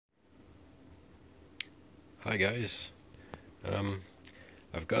Hi guys.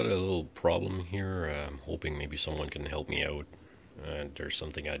 I've got a little problem here. I'm hoping maybe someone can help me out. There's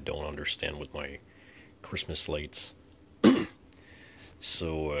something I don't understand with my Christmas lights.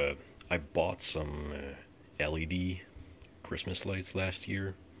 So I bought some LED Christmas lights last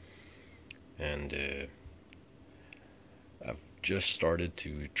year, and I've just started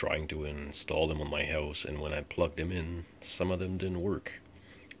to trying to install them on my house. And when I plugged them in, some of them didn't work,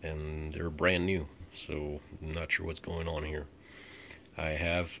 and they're brand new. So I'm not sure what's going on here. I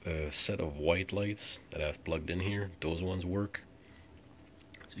have a set of white lights that I've plugged in here. Those ones work.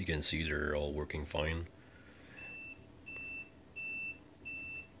 So you can see they're all working fine.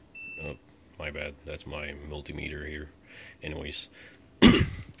 Oh, my bad. That's my multimeter here. Anyways. And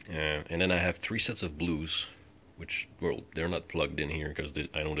then I have three sets of blues, which, well, they're not plugged in here because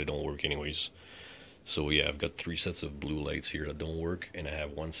I know they don't work anyways. So yeah, I've got three sets of blue lights here that don't work, and I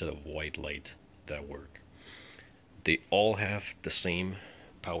have one set of white light that work. They all have the same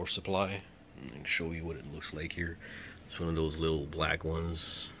power supply. I can show you what it looks like here. It's one of those little black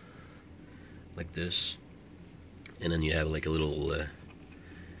ones, like this, and then you have like a little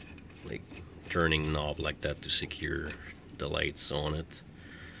like turning knob like that to secure the lights on it.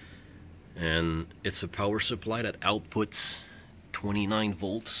 And it's a power supply that outputs 29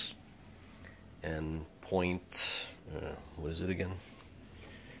 volts and what is it again?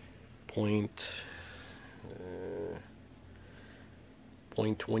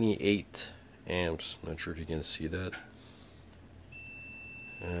 0.28 amps. Not sure if you can see that.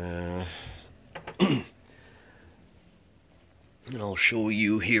 And I'll show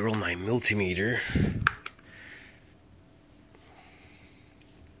you here on my multimeter.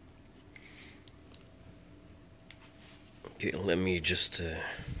 Okay, let me just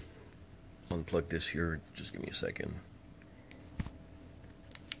unplug this here. Just give me a second.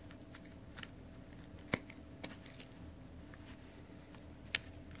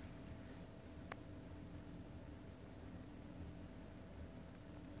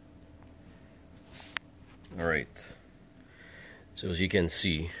 Alright, so as you can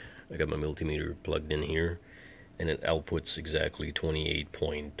see, I got my multimeter plugged in here, and it outputs exactly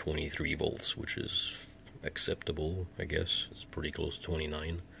 28.23 volts, which is acceptable, I guess. It's pretty close to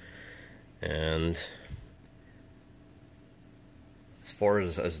 29. And as far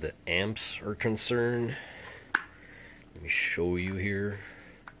as the amps are concerned, let me show you here.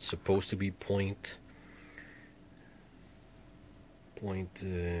 It's supposed to be point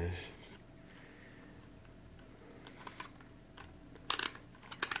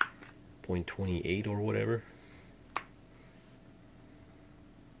 0.28 or whatever,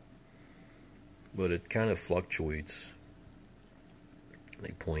 but it kind of fluctuates,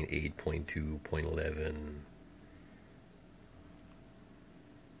 like 0.8, 0.2, 0.11.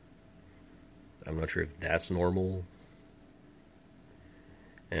 I'm not sure if that's normal.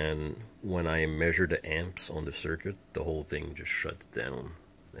 And when I measure the amps on the circuit, the whole thing just shuts down.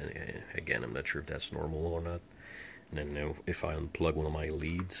 And again, I'm not sure if that's normal or not. And then if I unplug one of my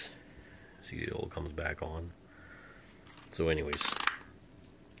leads, see, it all comes back on. So anyways,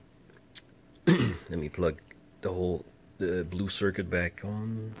 let me plug the blue circuit back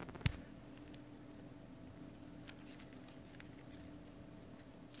on.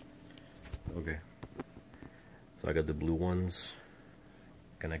 Okay, so I got the blue ones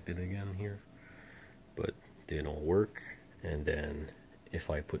connected again here, but they don't work. And then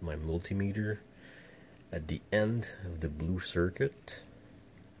if I put my multimeter at the end of the blue circuit,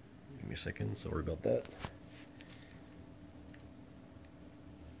 give me a second, sorry about that.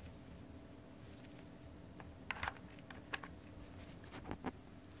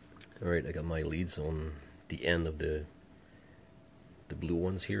 Alright, I got my leads on the end of the blue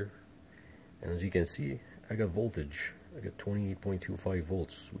ones here, and as you can see, I got voltage. I got 28.25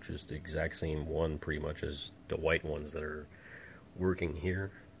 volts, which is the exact same one pretty much as the white ones that are working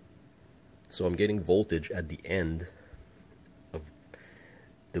here. So I'm getting voltage at the end of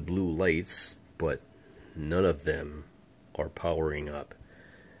the blue lights, but none of them are powering up.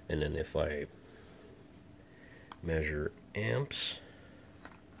 And then if I measure amps,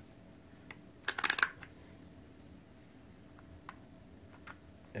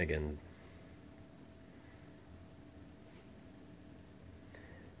 again,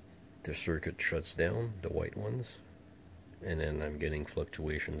 the circuit shuts down, the white ones, and then I'm getting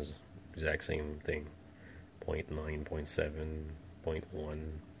fluctuations, exact same thing, 0.9, 0.7,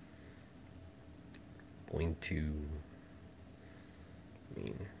 0.1, 0.2. I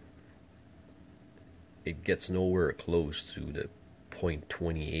mean, it gets nowhere close to the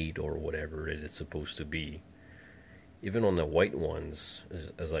 0.28 or whatever it is supposed to be. Even on the white ones,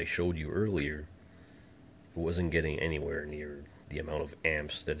 as I showed you earlier, wasn't getting anywhere near the amount of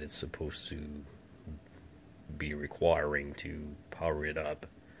amps that it's supposed to be requiring to power it up.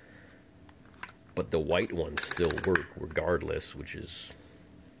 But the white ones still work regardless, which is,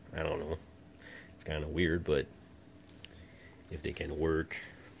 I don't know, it's kind of weird, but if they can work,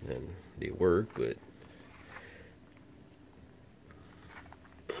 then they work. But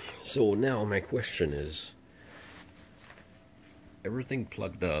so now my question is, everything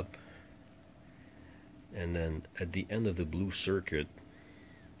plugged up, and then at the end of the blue circuit,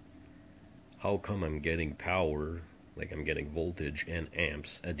 how come I'm getting power, like I'm getting voltage and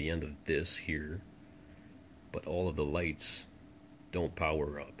amps at the end of this here, but all of the lights don't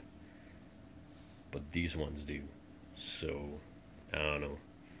power up, but these ones do? So I don't know,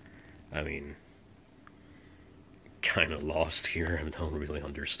 I mean, kind of lost here. I don't really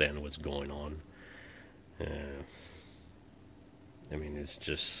understand what's going on. I mean, it's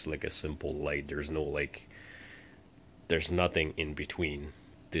just like a simple light. There's no, like, there's nothing in between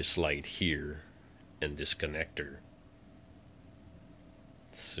this light here and this connector.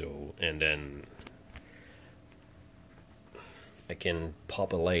 So, and then I can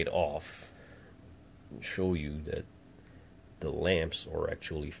pop a light off and show you that the lamps are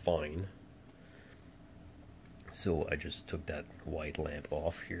actually fine. So I just took that white lamp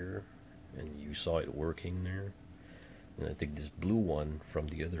off here, and you saw it working there. And I take this blue one from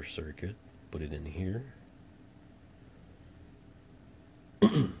the other circuit, put it in here.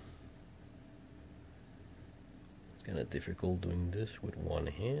 It's kind of difficult doing this with one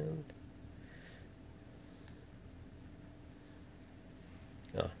hand.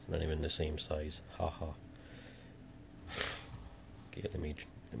 Ah, it's not even the same size. Haha. Okay, let me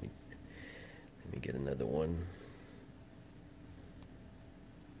get another one.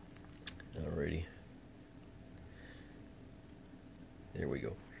 Alrighty. There we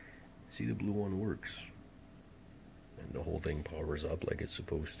go. See, the blue one works. And the whole thing powers up like it's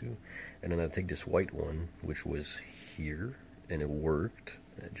supposed to. And then I take this white one, which was here, and it worked.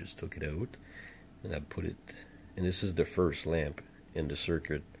 I just took it out, and I put it, and this is the first lamp in the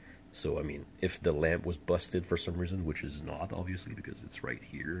circuit. So, I mean, if the lamp was busted for some reason, which is not, obviously, because it's right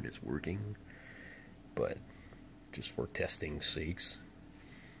here and it's working, but just for testing sakes.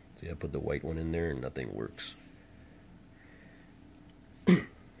 See, I put the white one in there and nothing works.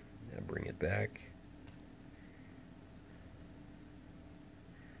 I bring it back.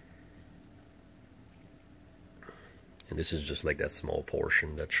 And this is just like that small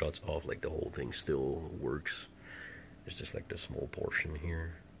portion that shuts off, like the whole thing still works. It's just like the small portion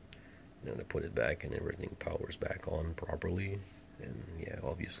here. And then I put it back and everything powers back on properly. And yeah,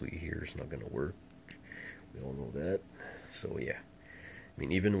 obviously here it's not going to work. We all know that. So yeah. I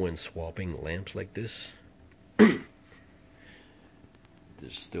mean, even when swapping lamps like this, there's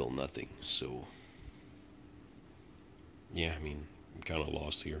still nothing. So yeah, I mean, I'm kind of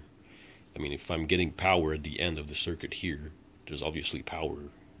lost here. I mean, if I'm getting power at the end of the circuit here, there's obviously power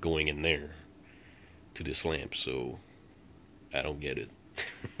going in there to this lamp, so I don't get it.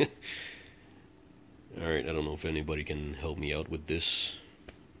 Alright, I don't know if anybody can help me out with this.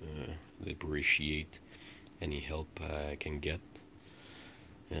 I appreciate any help I can get.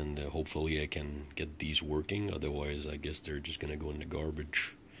 And hopefully I can get these working, otherwise I guess they're just gonna go in the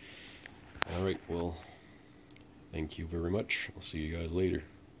garbage. Alright, well, thank you very much. I'll see you guys later.